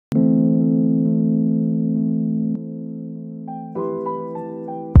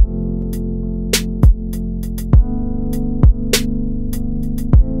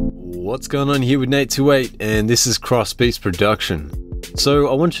What's going on here with Nate28, and this is Grossbeats production. So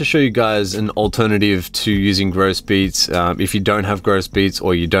I want to show you guys an alternative to using Grossbeats. If you don't have Grossbeats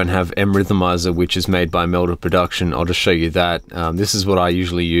or you don't have M Rhythmizer, which is made by Melda Production, I'll just show you that. This is what I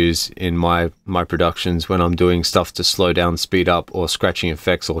usually use in my productions when I'm doing stuff to slow down, speed up, or scratching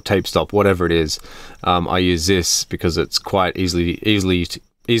effects or tape stop, whatever it is. I use this because it's quite easily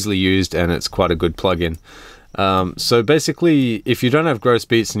used and it's quite a good plugin. So basically, if you don't have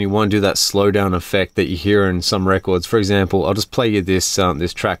Grossbeats and you want to do that slowdown effect that you hear in some records, for example, I'll just play you this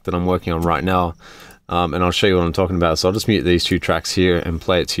this track that I'm working on right now, and I'll show you what I'm talking about. So I'll just mute these two tracks here and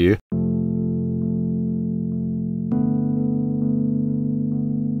play it to you.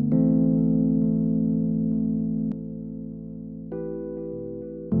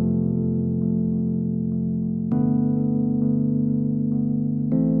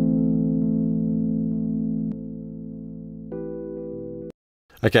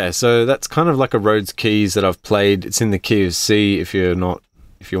 Okay, so that's kind of like a Rhodes keys that I've played. It's in the key of C if you want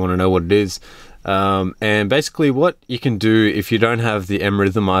to know what it is. And basically what you can do if you don't have the M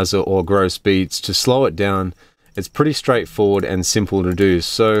Rhythmizer or Grossbeats to slow it down, it's pretty straightforward and simple to do.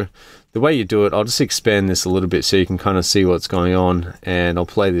 So the way you do it, I'll just expand this a little bit so you can kind of see what's going on, and I'll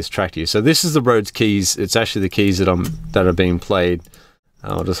play this track to you. So this is the Rhodes keys. It's actually the keys that are being played.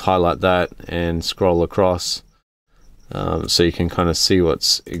 I'll just highlight that and scroll across. So you can kind of see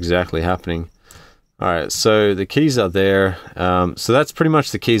what's exactly happening. Alright, so the keys are there. So that's pretty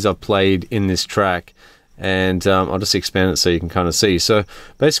much the keys I've played in this track. And I'll just expand it so you can kind of see. So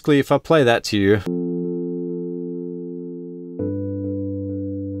basically, if I play that to you.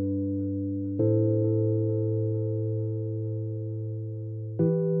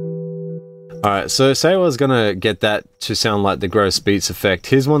 Alright, so say I was going to get that to sound like the Grossbeats effect.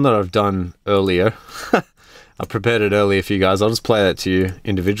 Here's one that I've done earlier. I prepared it earlier for you guys. I'll just play that to you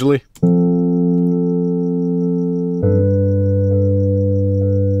individually.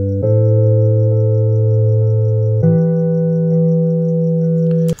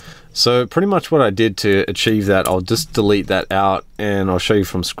 So pretty much what I did to achieve that, I'll just delete that out and I'll show you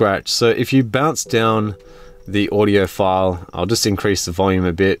from scratch. So if you bounce down the audio file, I'll just increase the volume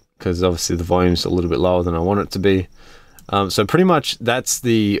a bit because obviously the volume's a little bit lower than I want it to be. So pretty much that's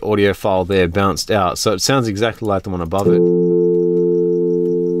the audio file there bounced out. So it sounds exactly like the one above it.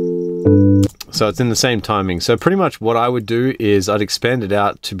 So it's in the same timing. So pretty much what I would do is I'd expand it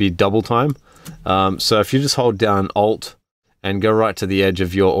out to be double time. So if you just hold down Alt and go right to the edge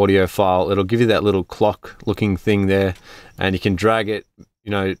of your audio file, it'll give you that little clock looking thing there, and you can drag it,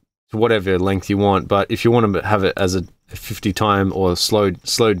 you know, to whatever length you want. But if you want to have it as a 50 time or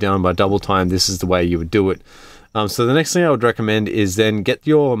slowed down by double time, this is the way you would do it. So the next thing I would recommend is then get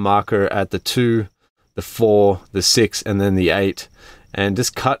your marker at the 2, the 4, the 6, and then the 8, and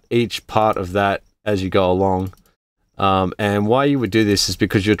just cut each part of that as you go along. And why you would do this is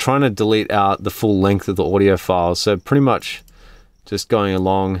because you're trying to delete out the full length of the audio file. So pretty much just going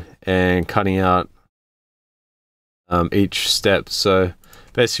along and cutting out each step. So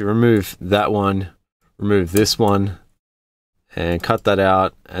basically remove that one, remove this one, and cut that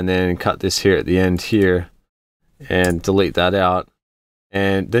out, and then cut this here at the end here, and delete that out.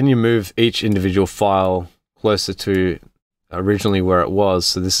 And then you move each individual file closer to originally where it was.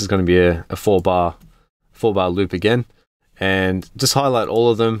 So this is going to be a 4-bar loop again, and just highlight all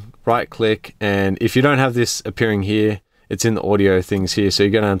of them, right click, and if you don't have this appearing here, it's in the audio things here. So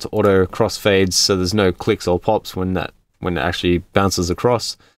you go down to auto crossfades so there's no clicks or pops when it actually bounces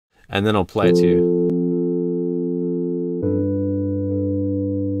across, and then I'll play it to you.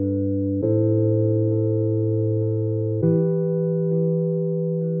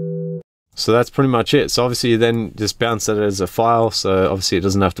 So that's pretty much it. So obviously you then just bounce that as a file, so obviously it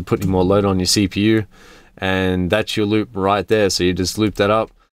doesn't have to put any more load on your CPU, and that's your loop right there. So you just loop that up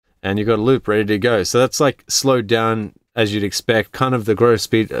and you've got a loop ready to go. So that's like slowed down as you'd expect, kind of the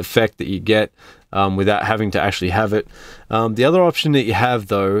Grossbeat effect that you get without having to actually have it. The other option that you have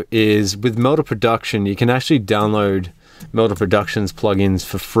though is with Melda Production, you can actually download Melda Production's plugins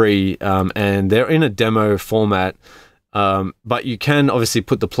for free, and they're in a demo format. But you can obviously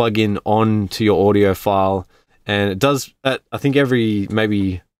put the plugin onto your audio file, and it does at, I think, every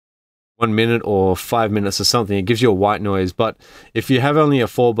maybe 1 minute or 5 minutes or something, it gives you a white noise. But if you have only a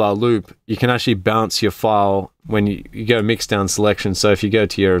 4-bar loop, you can actually bounce your file when you go mix down selection. So if you go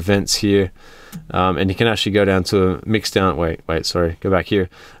to your events here, and you can actually go down to a mix down, go back here,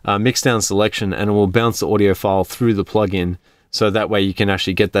 mix down selection, and it will bounce the audio file through the plugin. So that way you can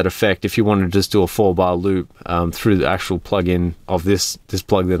actually get that effect if you want to just do a 4-bar loop through the actual plugin of this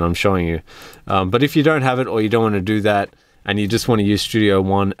plug that I'm showing you. But if you don't have it or you don't want to do that, and you just want to use Studio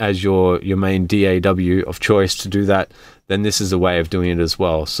One as your main DAW of choice to do that, then this is a way of doing it as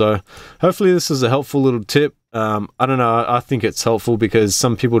well. So hopefully this is a helpful little tip. I don't know, I think it's helpful because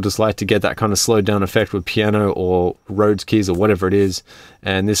some people just like to get that kind of slowed down effect with piano or Rhodes keys or whatever it is,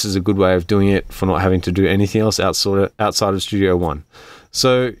 and this is a good way of doing it for not having to do anything else outside of Studio One.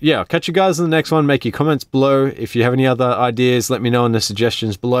 So yeah, I'll catch you guys in the next one. Make your comments below. If you have any other ideas, let me know in the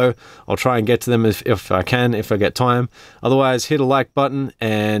suggestions below. I'll try and get to them if I can, if I get time. Otherwise, hit a like button,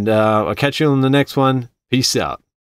 and I'll catch you on the next one. Peace out.